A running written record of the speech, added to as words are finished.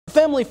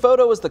Family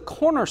photo is the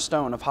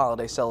cornerstone of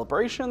holiday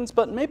celebrations,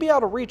 but may be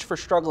out of reach for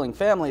struggling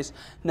families.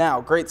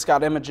 Now, Great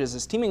Scott Images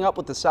is teaming up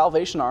with the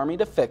Salvation Army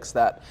to fix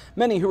that.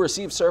 Many who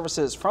receive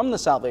services from the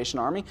Salvation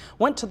Army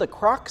went to the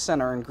Kroc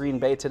Center in Green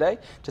Bay today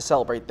to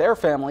celebrate their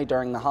family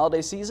during the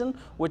holiday season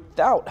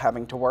without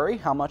having to worry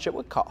how much it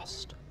would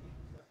cost.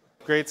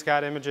 Great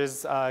Scott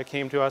Images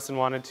came to us and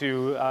wanted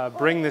to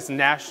bring this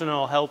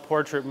national help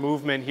portrait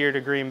movement here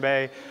to Green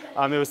Bay.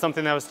 It was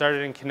something that was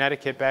started in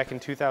Connecticut back in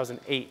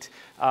 2008,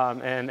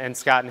 and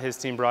Scott and his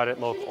team brought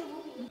it local.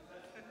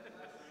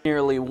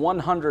 Nearly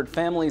 100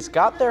 families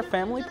got their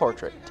family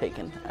portrait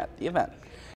taken at the event.